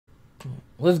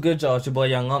What's good, y'all? It's your boy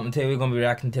Young Lump, and today we're gonna be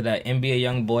reacting to that NBA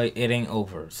Youngboy "It Ain't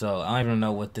Over." So I don't even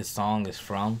know what this song is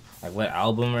from, like what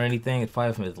album or anything. It's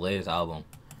probably from his latest album.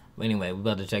 But anyway, we're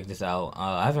about to check this out.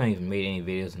 I haven't even made any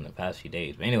videos in the past few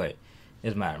days. But anyway, it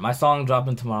doesn't matter. My song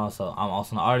dropping tomorrow, so I'm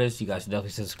also an artist. You guys should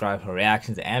definitely subscribe for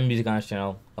reactions and music on this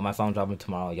channel. But my song dropping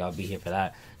tomorrow, y'all be here for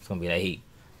that. It's gonna be that heat.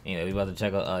 Anyway, we about to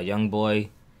check out Youngboy.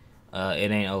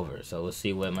 It Ain't Over. So let's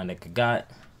see what my nigga got.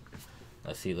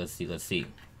 Let's see.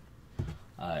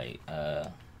 Alright, yeah,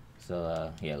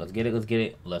 let's get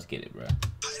it, bro.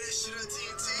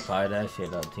 Fire that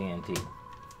shit up, TNT.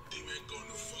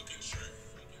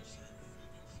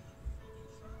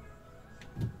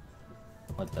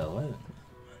 What the what?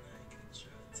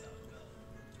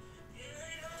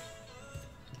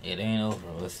 It ain't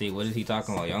over. Let's see, what is he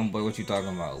talking about? Young boy, what you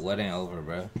talking about? What ain't over,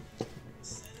 bro?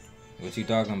 What you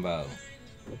talking about?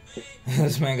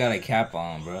 This man got a cap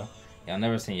on, bro. Y'all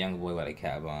never seen Youngboy with a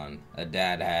cap on. A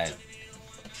dad hat.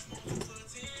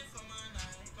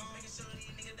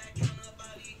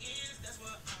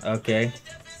 Okay.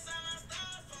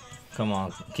 Come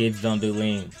on, kids don't do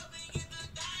lean.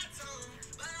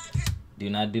 Do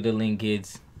not do the lean,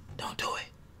 kids. Don't do it.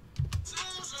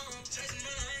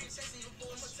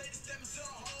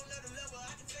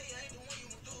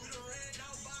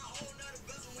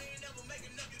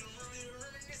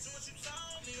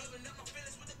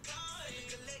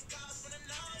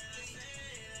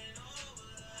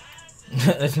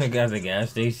 This nigga has a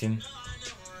gas station.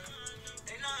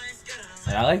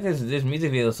 And I like this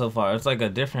music video so far. It's like a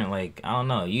different, like, I don't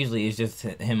know. Usually it's just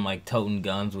him like toting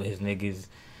guns with his niggas,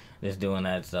 just doing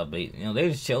that stuff. But you know, they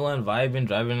just chilling, vibing,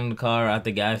 driving in the car at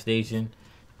the gas station.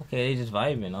 Okay, they just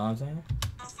vibing. You know what I'm saying?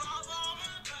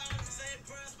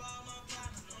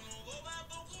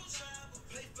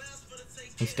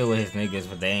 He's still with his niggas,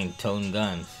 but they ain't toting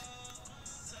guns.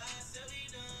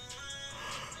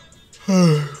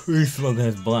 He's smoking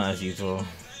his blunt as usual.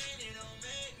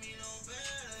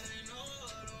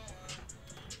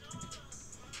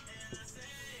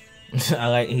 He's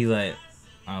like,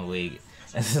 I'm weak.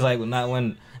 It's just like not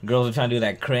when girls are trying to do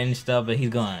that cringe stuff, but he's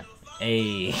going,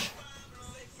 hey.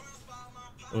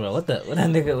 Bro, what that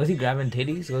nigga, was he grabbing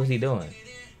titties? What was he doing?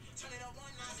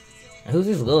 And who's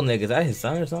this little nigga? Is that his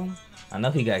son or something? I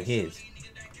know he got kids.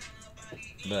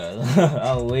 Bro,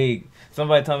 I'm weak.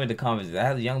 Somebody told me in the comments,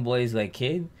 that Youngboy's like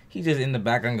kid? He just in the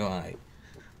background going like,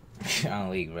 I'm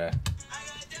weak, bro.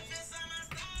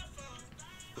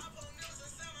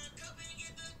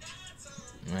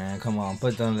 Man, come on,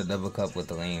 put down the double cup with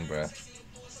the lean, bro.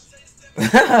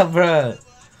 Bro,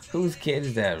 whose kid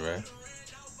is that, bro?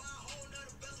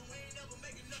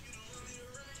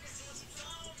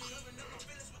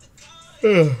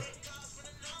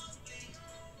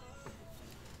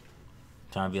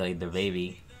 Trying to be like the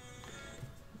baby.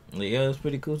 But yeah, it's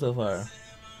pretty cool so far.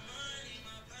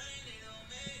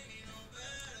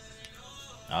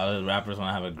 All the rappers want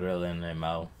to have a grill in their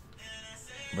mouth.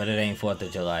 But it ain't 4th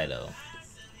of July, though.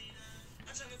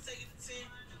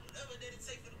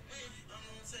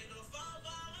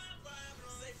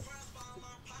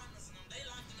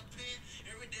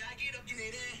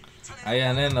 Oh yeah,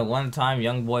 and then the one time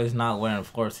Youngboy's not wearing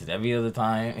forces. Every other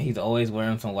time, he's always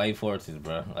wearing some white forces,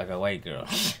 bro. Like a white girl.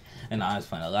 And it's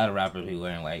funny. A lot of rappers be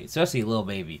wearing white. Especially Lil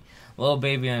Baby. Lil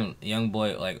Baby and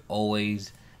Youngboy, like,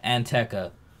 always. And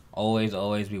Tekka.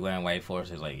 Always be wearing white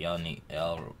forces. Like, y'all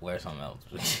wear something else.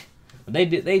 But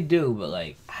they do, but,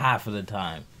 like, half of the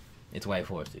time, it's white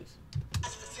forces.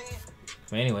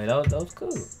 But anyway, that was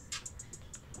cool.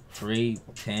 Free,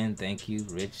 10, thank you,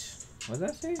 rich. What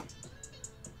does that say?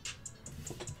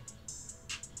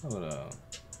 Hold up.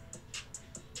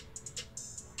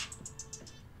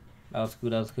 That was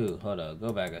cool. Hold up.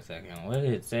 Go back a second. What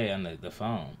did it say on the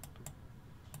phone?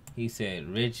 He said,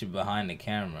 Rich behind the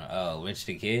camera. Oh, Rich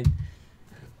the Kid?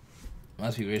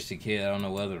 Must be Rich the Kid. I don't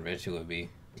know what other Rich it would be.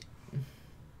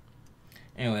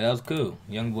 Anyway, that was cool.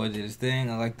 Youngboy did his thing.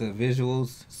 I like the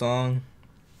visuals, song.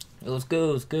 It was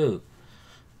cool.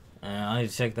 And I need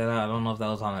to check that out. I don't know if that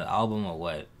was on an album or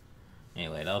what.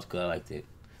 Anyway, that was good. I liked it.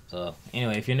 So,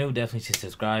 anyway, if you're new, definitely should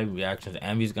subscribe. Reactions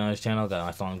and music on this channel. Got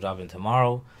my song dropping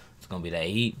tomorrow. It's going to be that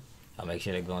heat. I'll make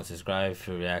sure to go and subscribe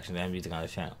for reactions and music on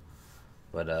this channel.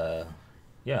 But,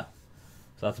 yeah.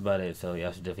 So, that's about it. So,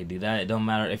 y'all should definitely do that. It don't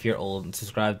matter if you're old.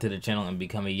 Subscribe to the channel and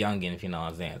become a youngin', if you know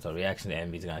what I'm saying. So, reactions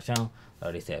and music on this channel. I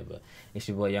already said, but it's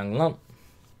your boy Young Lump.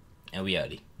 And we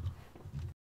outie.